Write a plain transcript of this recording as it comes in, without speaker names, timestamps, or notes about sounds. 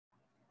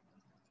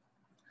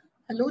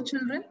Hello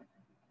children.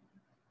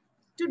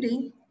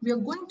 Today we are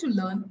going to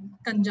learn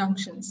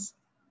conjunctions.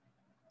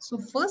 So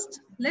first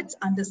let's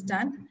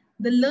understand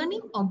the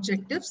learning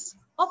objectives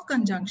of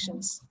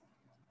conjunctions.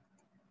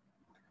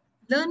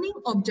 Learning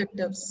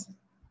objectives.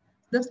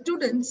 The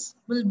students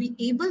will be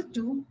able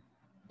to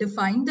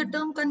define the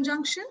term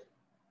conjunction,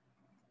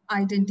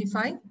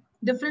 identify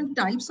different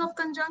types of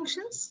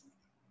conjunctions,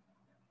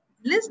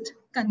 list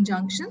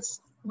conjunctions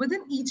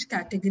within each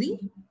category,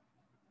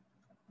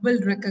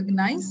 will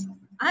recognize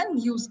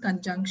and use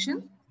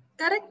conjunction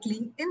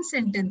correctly in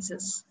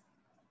sentences.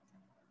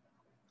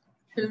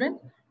 Children,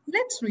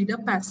 let's read a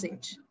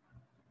passage.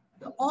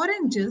 The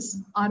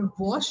oranges are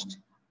washed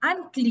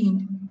and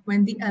cleaned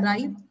when they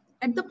arrive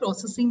at the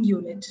processing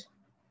unit.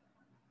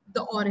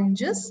 The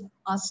oranges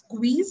are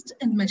squeezed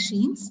in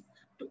machines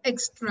to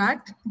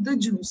extract the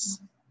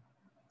juice.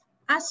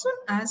 As soon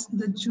as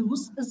the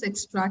juice is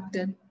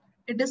extracted,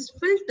 it is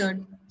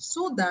filtered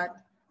so that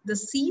the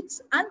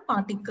seeds and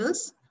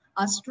particles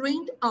are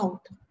strained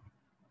out.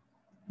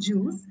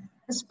 Juice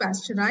is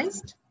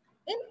pasteurized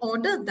in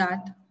order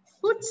that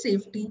food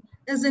safety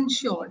is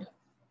ensured.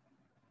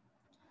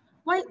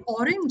 While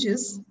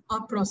oranges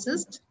are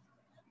processed,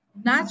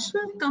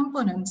 natural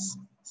components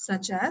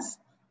such as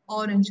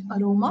orange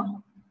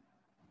aroma,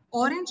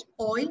 orange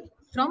oil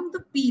from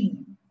the peel,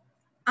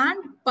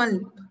 and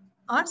pulp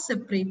are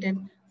separated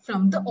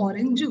from the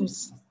orange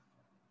juice.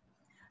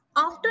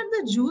 After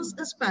the juice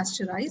is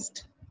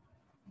pasteurized,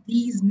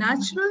 these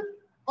natural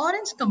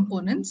orange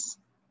components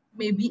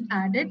may be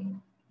added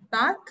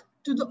back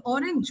to the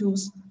orange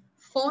juice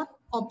for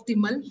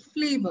optimal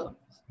flavor.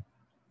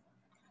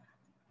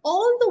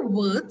 All the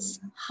words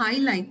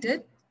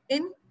highlighted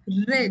in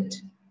red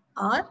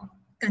are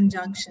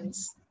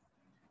conjunctions.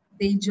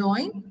 They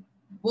join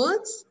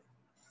words,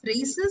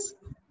 phrases,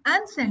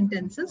 and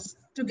sentences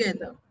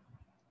together.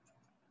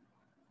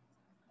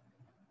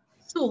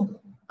 So,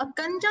 a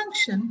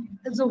conjunction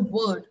is a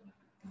word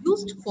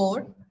used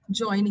for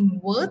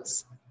joining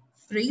words,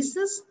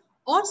 phrases,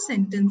 or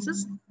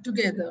sentences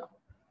together.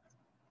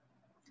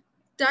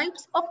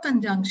 Types of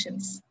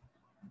conjunctions.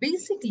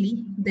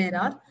 Basically, there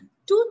are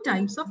two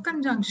types of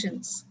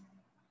conjunctions: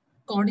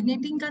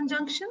 coordinating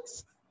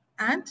conjunctions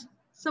and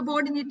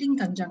subordinating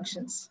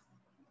conjunctions.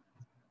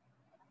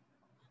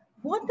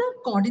 What are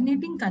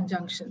coordinating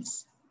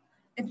conjunctions?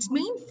 Its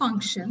main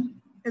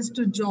function is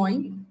to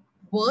join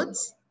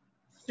words,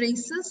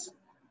 phrases,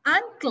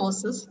 and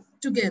clauses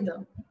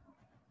together,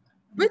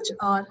 which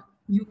are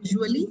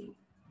usually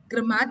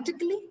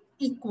grammatically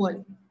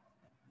equal.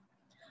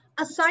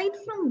 Aside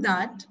from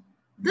that,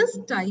 this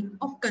type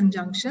of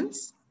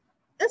conjunctions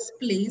is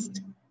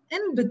placed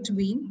in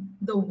between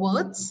the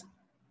words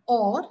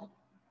or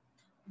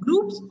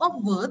groups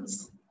of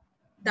words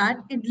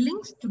that it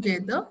links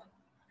together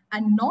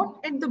and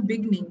not at the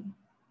beginning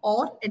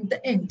or at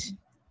the end.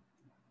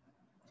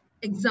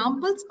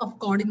 Examples of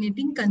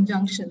coordinating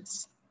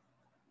conjunctions.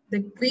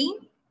 The crane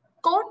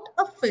caught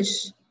a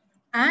fish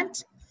and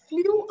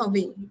flew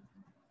away.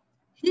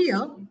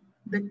 Here,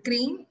 the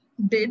crane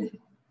did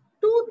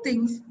two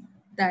things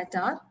that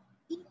are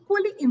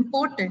equally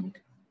important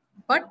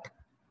but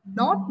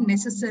not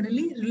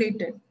necessarily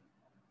related.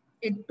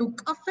 It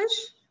took a fish,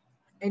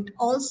 it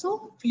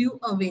also flew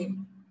away.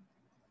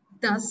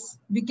 Thus,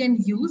 we can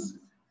use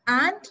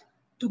and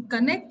to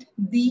connect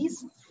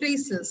these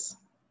phrases.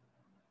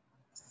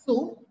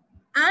 So,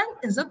 and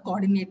is a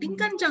coordinating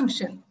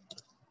conjunction.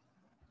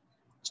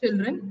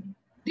 Children,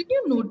 did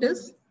you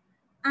notice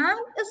and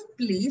is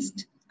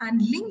placed and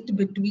linked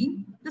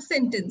between the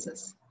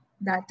sentences?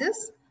 That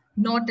is,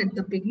 not at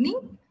the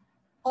beginning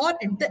or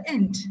at the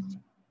end.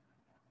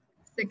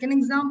 Second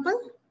example,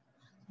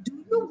 do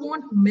you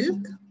want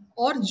milk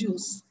or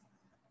juice?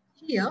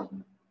 Here,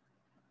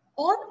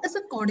 or is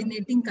a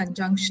coordinating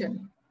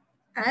conjunction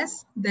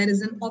as there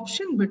is an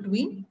option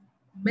between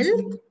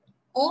milk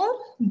or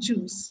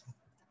juice.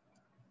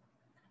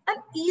 An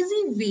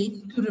easy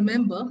way to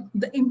remember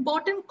the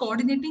important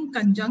coordinating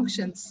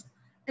conjunctions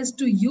is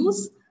to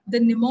use the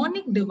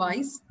mnemonic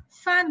device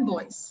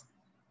fanboys.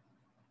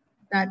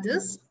 That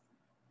is,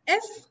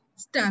 F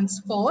stands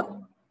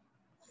for,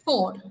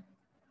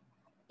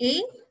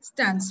 A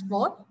stands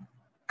for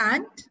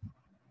and,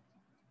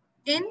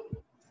 N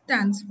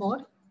stands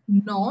for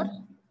nor,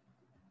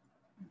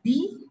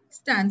 B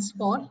stands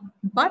for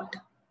but,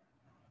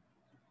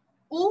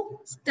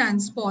 O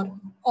stands for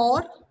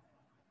or,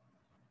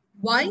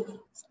 Y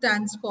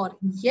stands for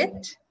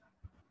yet,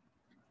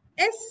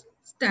 S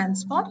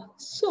stands for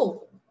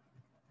so.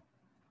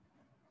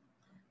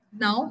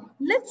 Now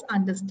let's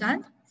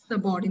understand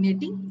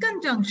subordinating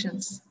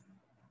conjunctions.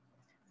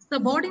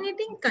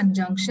 Subordinating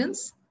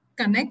conjunctions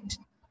connect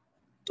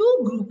two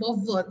groups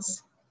of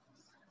words.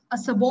 A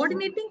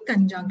subordinating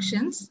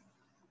conjunctions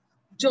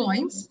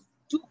joins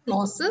two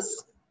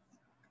clauses,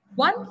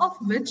 one of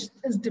which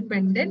is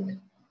dependent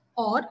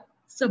or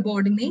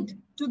subordinate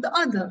to the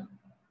other.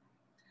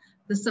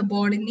 The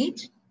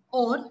subordinate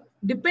or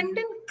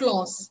dependent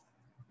clause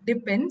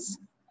depends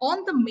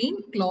on the main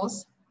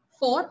clause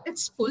for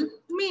its full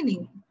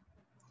meaning.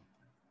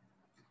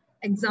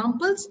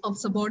 Examples of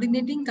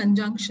subordinating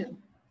conjunction.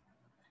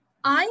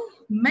 I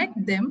met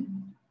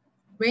them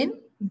when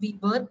we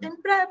were in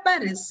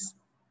Paris.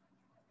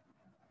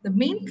 The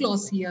main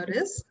clause here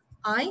is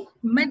I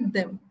met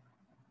them.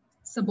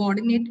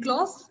 Subordinate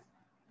clause,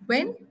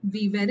 when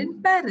we were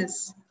in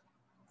Paris.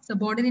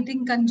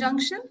 Subordinating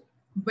conjunction,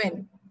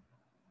 when.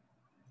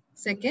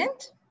 Second,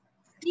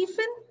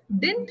 Stephen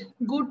didn't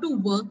go to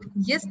work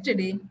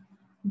yesterday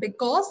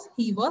because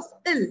he was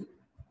ill.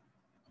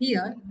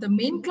 Here, the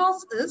main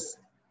clause is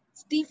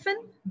Stephen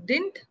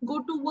didn't go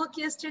to work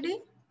yesterday.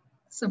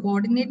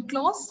 Subordinate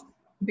clause,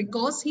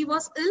 because he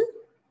was ill.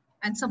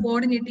 And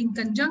subordinating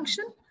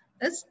conjunction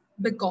is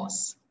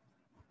because.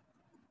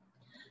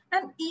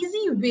 An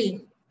easy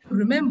way to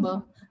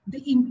remember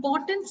the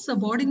important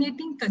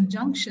subordinating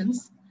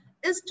conjunctions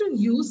is to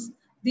use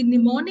the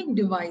mnemonic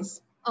device,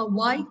 a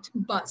white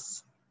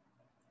bus.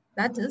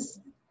 That is,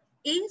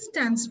 A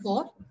stands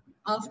for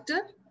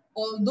after,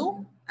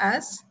 although,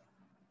 as.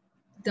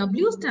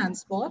 W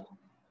stands for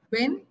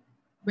when,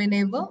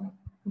 whenever,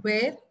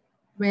 where,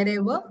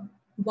 wherever,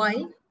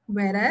 while,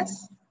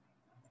 whereas.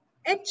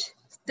 H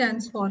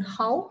stands for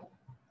how.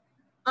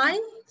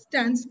 I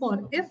stands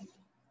for if.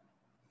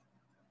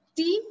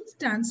 T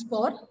stands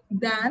for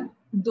than,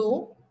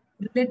 though,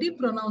 relative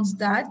pronouns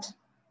that.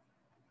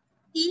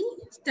 E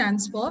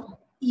stands for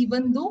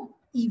even though,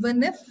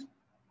 even if.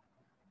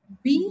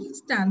 B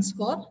stands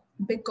for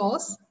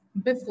because,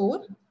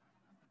 before.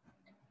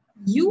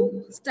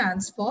 U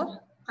stands for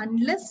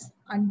unless,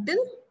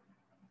 until.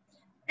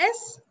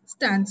 S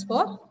stands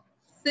for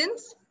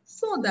since,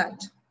 so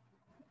that.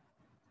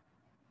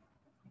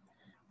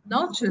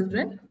 Now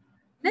children,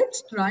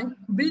 let's try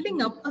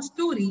building up a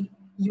story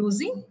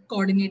using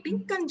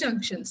coordinating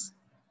conjunctions.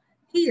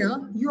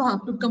 Here you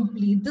have to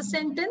complete the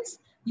sentence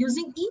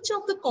using each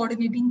of the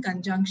coordinating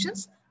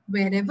conjunctions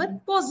wherever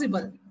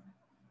possible.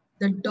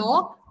 The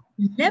dog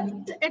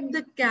leapt at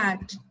the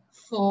cat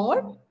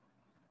for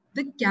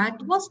the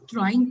cat was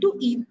trying to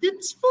eat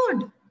its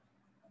food.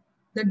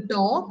 The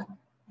dog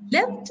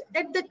leapt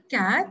at the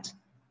cat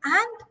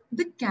and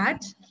the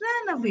cat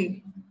ran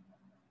away.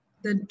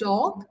 The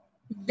dog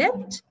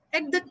leapt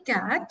at the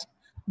cat,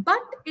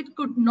 but it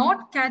could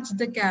not catch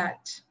the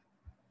cat.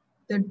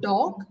 The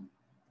dog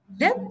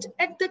leapt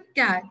at the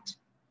cat,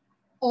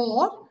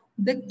 or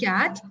the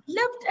cat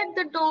leapt at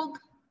the dog.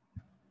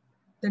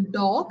 The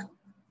dog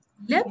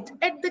leapt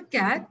at the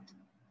cat,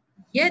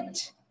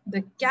 yet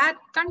the cat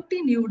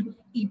continued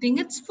eating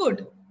its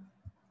food.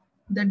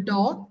 The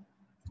dog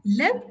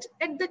leapt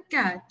at the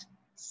cat,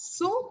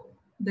 so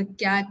the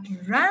cat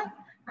ran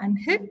and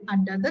hid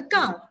under the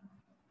car.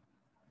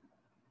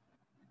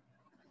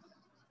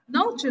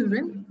 Now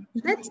children,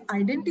 let's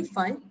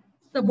identify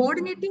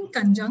subordinating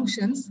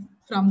conjunctions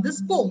from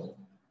this poem.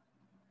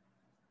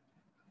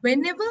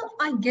 Whenever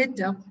I get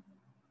up,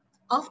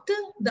 after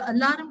the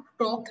alarm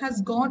clock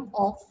has gone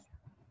off,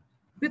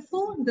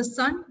 before the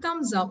sun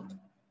comes up,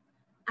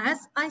 as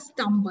I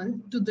stumble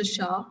to the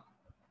shower,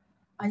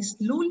 I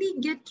slowly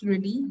get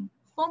ready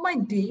for my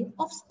day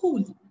of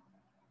school.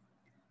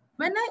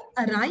 When I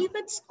arrive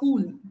at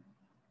school,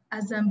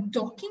 as I'm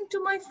talking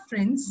to my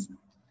friends,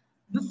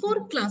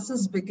 before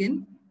classes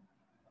begin,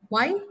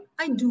 while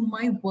I do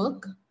my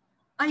work,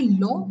 I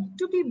long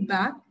to be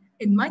back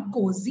in my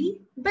cozy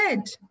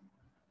bed.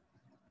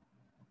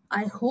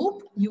 I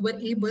hope you were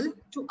able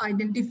to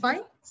identify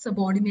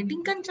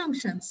subordinating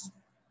conjunctions.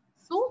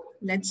 So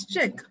let's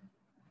check.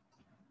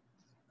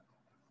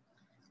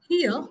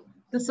 Here,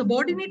 the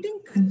subordinating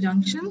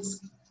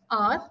conjunctions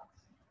are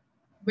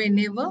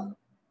whenever,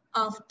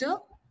 after,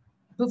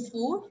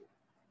 before,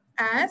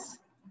 as,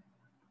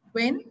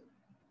 when,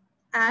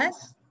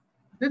 as,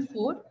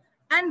 before,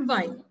 and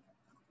while.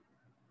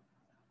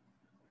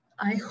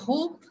 I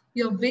hope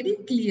you're very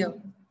clear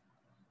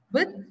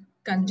with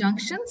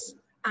conjunctions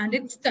and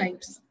its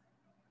types,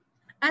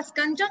 as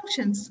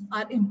conjunctions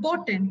are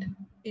important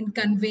in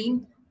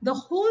conveying the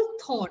whole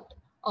thought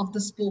of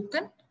the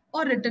spoken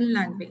or written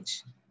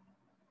language.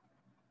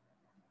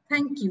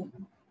 Thank you.